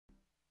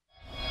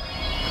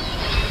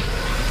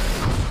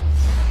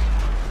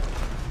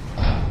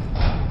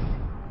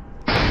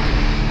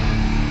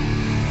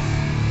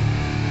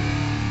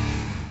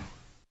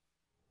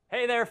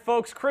there,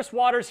 folks. Chris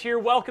Waters here.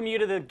 Welcome you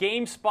to the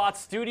GameSpot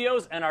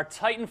studios and our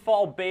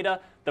Titanfall beta,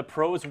 the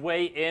Pros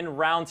Way In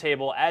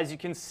Roundtable. As you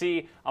can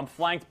see, I'm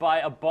flanked by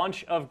a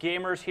bunch of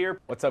gamers here.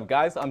 What's up,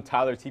 guys? I'm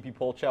Tyler TeePee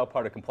Polchow,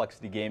 part of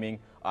Complexity Gaming.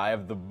 I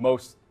have the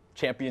most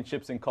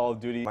championships in Call of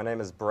Duty. My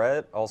name is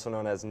Brett, also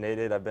known as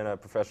Naded. I've been a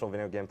professional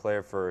video game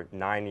player for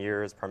 9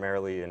 years,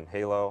 primarily in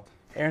Halo.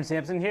 Aaron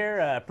Sampson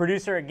here,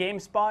 producer at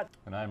GameSpot.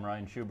 And I'm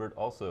Ryan Schubert,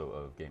 also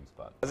of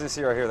GameSpot. As you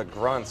see right here, the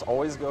grunts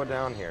always go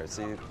down here.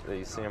 See,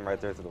 you see them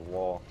right there through the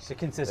wall. It's a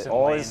consistent They're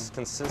always lane.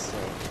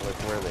 consistent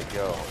with where they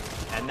go.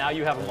 And now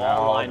you have them Now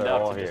all lined they're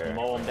up all to just here.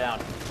 mow them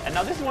down. And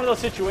now this is one of those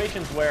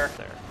situations where...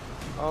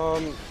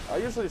 I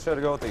usually try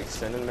to go with the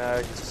extended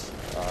mags, just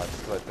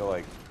because I feel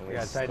like at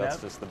least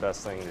that's just the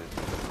best thing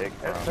to pick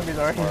from. Somebody's as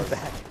already far in as the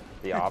back.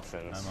 the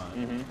options.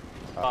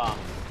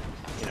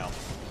 you know,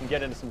 can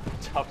get into some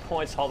tough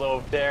points, although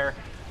over there,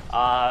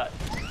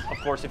 of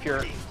course, if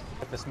you're...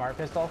 With the smart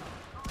pistol?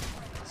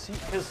 See,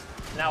 because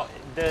now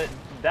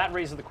that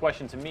raises the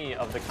question to me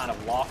of the kind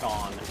of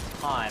lock-on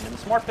time. And the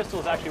smart pistol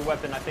is actually a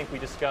weapon I think we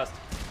discussed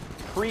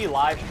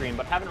pre-live stream,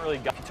 but haven't really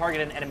got. If you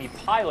target an enemy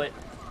pilot,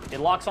 it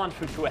locks on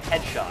to a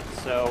headshot.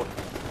 So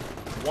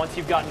once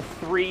you've gotten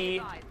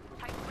 3,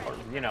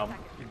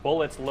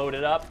 bullets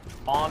loaded up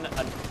on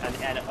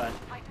an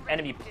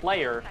enemy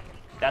player,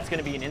 that's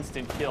going to be an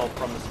instant kill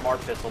from the smart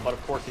pistol. But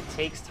of course, it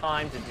takes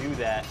time to do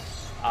that.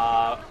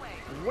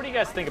 What do you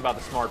guys think about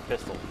the smart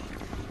pistol?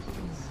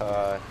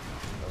 I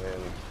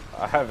mean,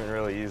 I haven't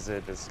really used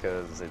it just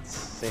because it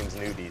seems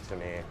newbie to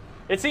me.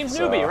 It seems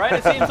newbie, right?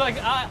 It seems like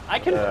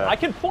I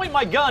can point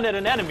my gun at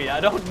an enemy. I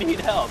don't need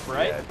help,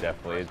 right? Yeah,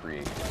 definitely agree.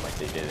 Like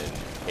they did in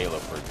Halo,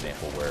 for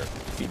example, where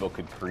people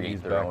could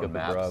create their own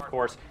maps. Of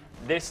course,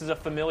 this is a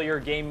familiar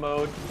game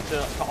mode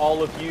to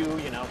all of you.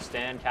 You know,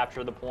 stand,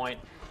 capture the point.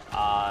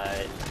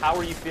 How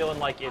are you feeling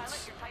like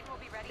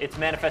its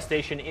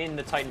manifestation in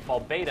the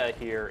Titanfall beta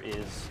here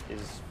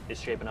is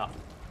shaping up?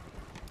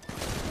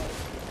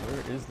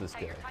 Where is this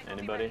guy?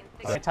 Anybody?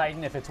 A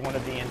Titan if it's one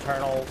of the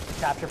internal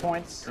capture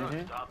points.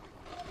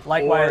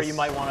 Likewise, or you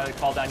might want to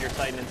call down your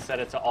Titan and set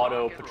it to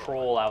auto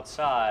patrol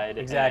outside.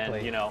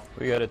 Exactly. And,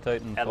 We got a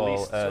at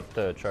least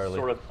Titanfall at Charlie.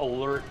 sort of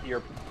alert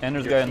your. And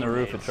there's a your guy on the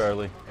roof at teammates.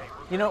 Charlie.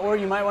 or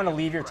you might want to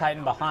leave your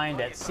Titan behind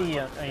at C,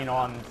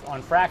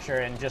 on Fracture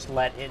and just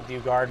let it do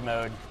guard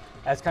mode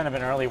as kind of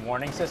an early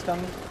warning system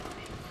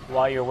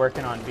while you're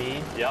working on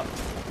B. Yep.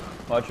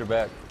 Watch your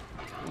back.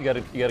 You got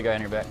a guy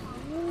on your back.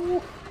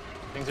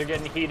 Things are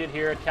getting heated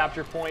here at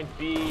capture point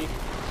B.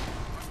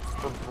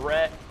 For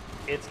Brett,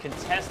 it's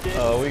contested.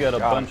 Oh, we got a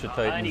bunch of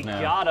And he Titans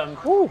now. got him.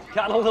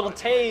 Got a little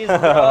tase,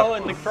 bro,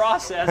 in the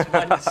process,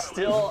 but he's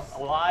still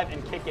alive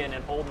and kicking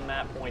and holding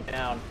that point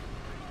down.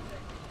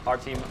 Our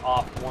team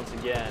off once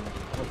again.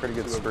 A pretty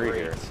good to a spree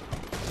great here.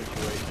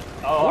 situation.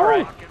 Oh, all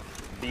right.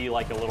 Be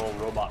like a little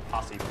robot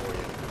posse for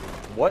you.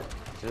 What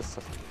just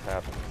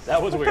happened?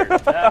 That was weird.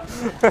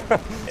 That's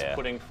Yeah.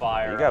 putting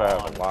fire You gotta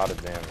on. have a lot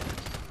of damage.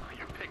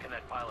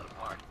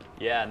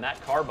 Yeah, and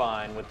that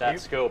carbine with that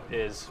scope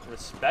is,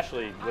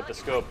 especially with the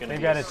scope, going to They've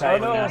be got a a super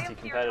Titan. nasty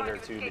competitor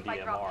to the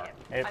DMR.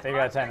 If they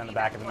got a Titan on the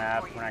back of the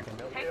map, we're not going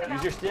to do it.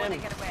 Use your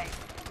stim.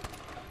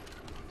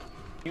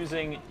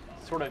 Using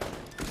sort of...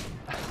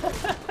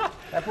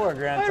 That poor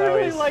grunt's I really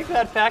always... like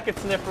that packet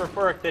sniffer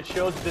perk that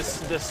shows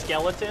the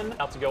skeleton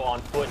out to go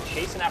on foot,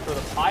 chasing after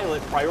the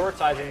pilot,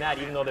 prioritizing that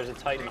even though there's a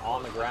Titan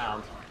on the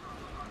ground.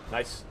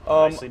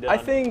 Nicely done. I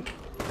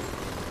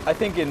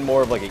think in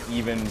more of like an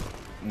even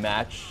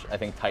match, I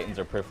think Titans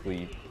are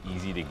perfectly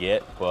easy to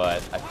get,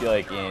 but I feel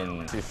like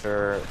in... Too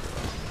sure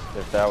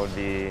if that would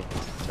be,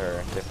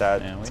 or if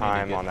that Man, we need to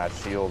time get- on that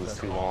shield is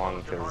too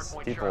long, because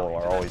people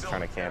are always trying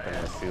to camp in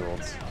those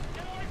shields.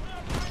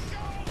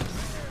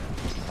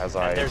 As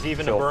I There's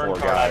even a kill burn 4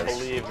 card, I guys.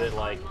 believe, that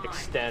like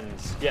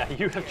extends. Yeah,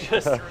 you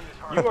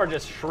are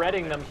just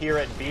shredding them here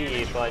at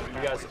B, but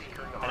you guys,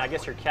 and I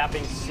guess you're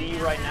capping C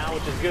right now,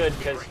 which is good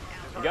because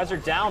you guys are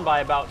down by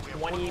about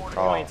 20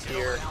 points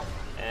here,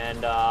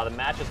 and the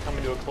match is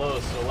coming to a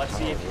close. So let's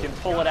see if you can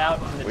pull it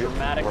out in the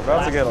dramatic. We're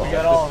about to get We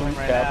got all of them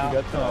right now.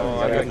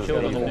 I got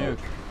killed on the nuke.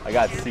 I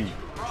got C.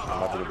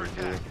 I'm about to get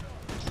this dude.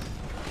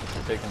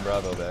 We're taking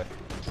Bravo back.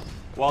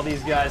 While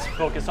these guys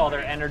focus all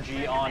their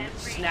energy on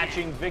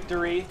snatching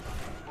victory,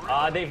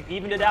 they've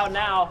evened it out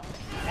now,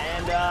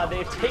 and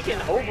they've taken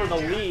over the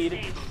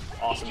lead.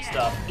 Awesome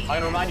stuff. I'm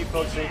going to remind you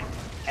folks that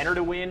enter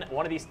to win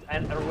one of these,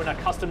 enter to win a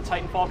custom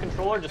Titanfall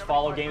controller. Just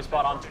follow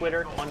GameSpot on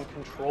Twitter, on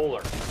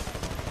controller.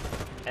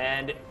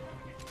 And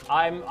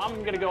I'm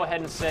going to go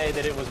ahead and say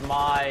that it was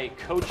my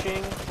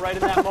coaching right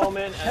in that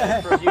moment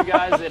for you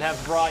guys that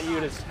have brought you,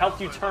 to helped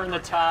you turn the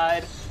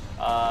tide.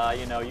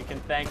 You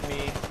can thank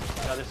me.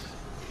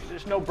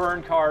 There's no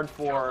burn card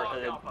for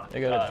They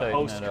gotta tighten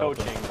host that up.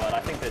 coaching, but I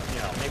think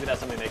that maybe that's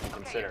something they can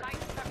consider.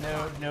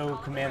 No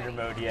commander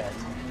mode yet.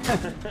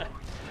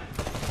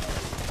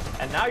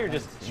 And now you're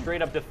just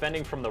straight up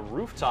defending from the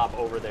rooftop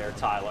over there,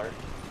 Tyler.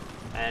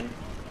 And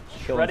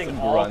shredding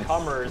all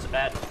comers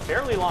at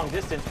fairly long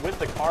distance with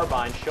the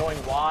carbine, showing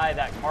why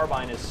that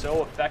carbine is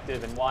so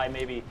effective and why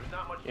maybe,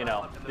 you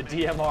know, the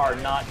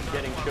DMR not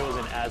getting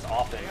chosen as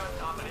often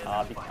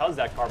because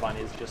that carbine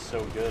is just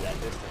so good at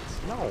distance.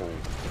 No.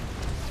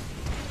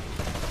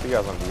 You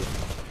guys on B.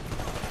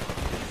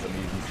 Some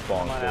easy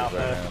spawn kills right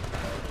now.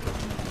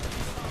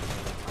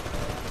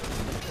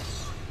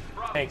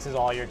 Takes is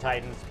all your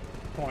Titans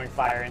pouring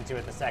fire into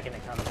it the second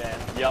it comes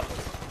in. Yep.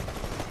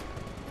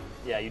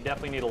 Yeah, you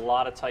definitely need a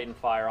lot of Titan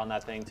fire on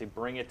that thing to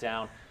bring it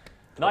down.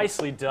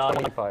 Nicely done.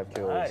 25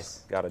 kills. Nice.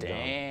 Got it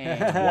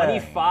done.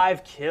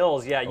 25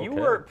 kills. Yeah, you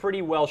Okay. were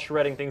pretty well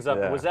shredding things up.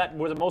 Yeah. Was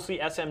it mostly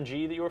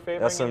SMG that you were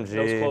favoring? SMG.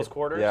 Those close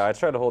quarters? Yeah, I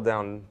tried to hold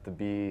down the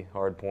B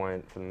hard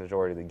point for the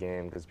majority of the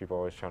game because people are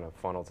always trying to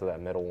funnel to that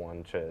middle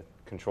one to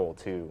control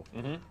 2.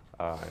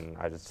 And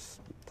I just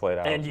played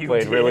out. And you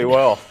played did. really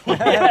well.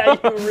 Yeah,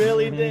 you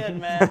really did,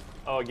 man.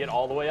 Oh, get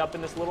all the way up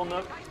in this little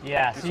nook?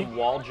 Yeah. Do some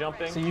wall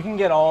jumping? So you can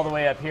get all the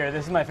way up here.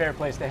 This is my favorite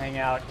place to hang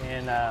out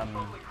in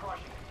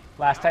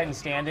Last Titan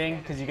Standing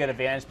because you get a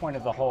vantage point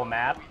of the whole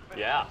map.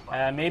 Yeah.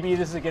 Maybe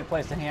this is a good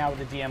place to hang out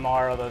with the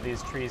DMR, although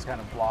these trees kind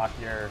of block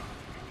your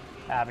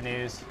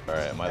avenues. All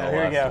right, am I the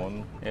Here we last go.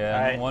 one? Yeah, All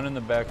and right. one in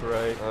the back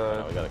right.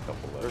 No, we got a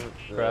couple left.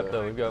 Crap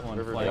though, we've got one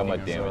River flanking. I got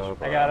my us. damage.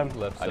 I got him.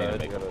 Left I need to side.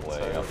 make a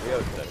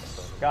play.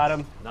 Got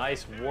him.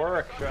 Nice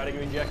work. Try to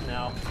eject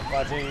now.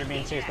 Watch it, you're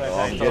being chased by a Oh,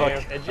 Titan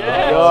fuck. too.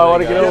 Eject! Yo, I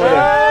want to get over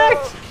there.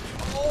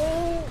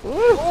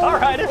 All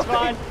right, it's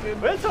fine.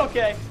 But it's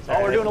okay.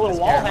 Oh, we're doing a little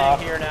wall scare him hang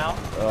off. here now.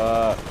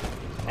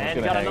 And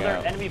gonna got hang another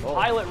out. enemy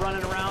pilot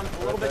running around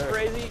a little bit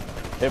crazy.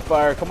 Hip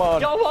fire, come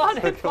on. Go on,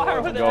 hit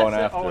fire with Going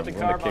that. after Oh, with the him.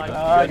 We're gonna carbine. kick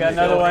Oh, I got Goodness,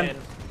 another go one. in.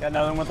 Got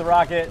another one with the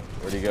rocket.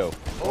 Where'd he go?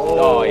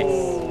 Oh,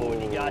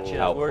 Nice. he got you.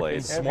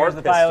 Outplayed. Here's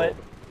the pilot.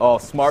 Oh,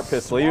 smart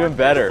pistol, even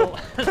better.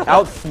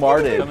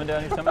 Outsmarted. Coming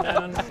down, he's coming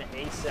down. That's an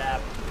ASAP.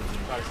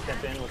 Try to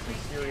step in with some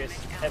serious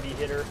heavy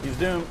hitter. He's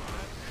doomed.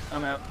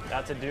 I'm out.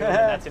 That's a doom, and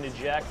that's an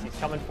eject. He's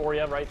coming for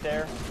you right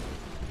there.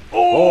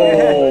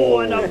 Oh!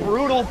 And a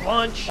brutal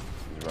punch.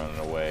 He's running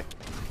away.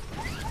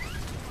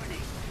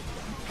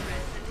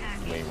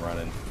 He ain't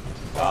running.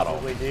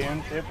 Probably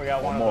doomed. Yep, we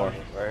got One one more. of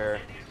them. Right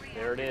here.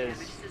 There it is.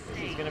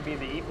 This is going to be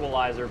the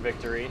equalizer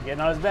victory.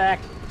 Getting on his back.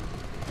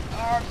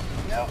 Oh,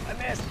 no, I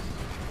missed.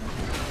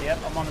 Yep,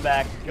 I'm on the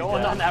back.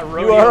 Going on that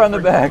road. You are on the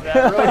back.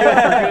 That rodeo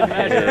for good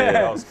measure.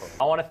 That was fun.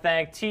 I want to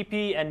thank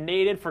TeePee and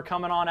Naded for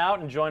coming on out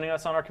and joining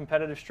us on our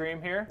competitive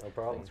stream here. No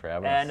problem. Thanks for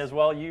having And us. as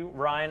well, you,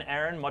 Ryan,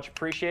 Aaron, much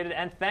appreciated.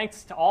 And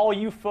thanks to all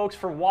you folks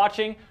for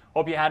watching.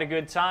 Hope you had a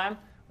good time.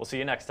 We'll see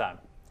you next time.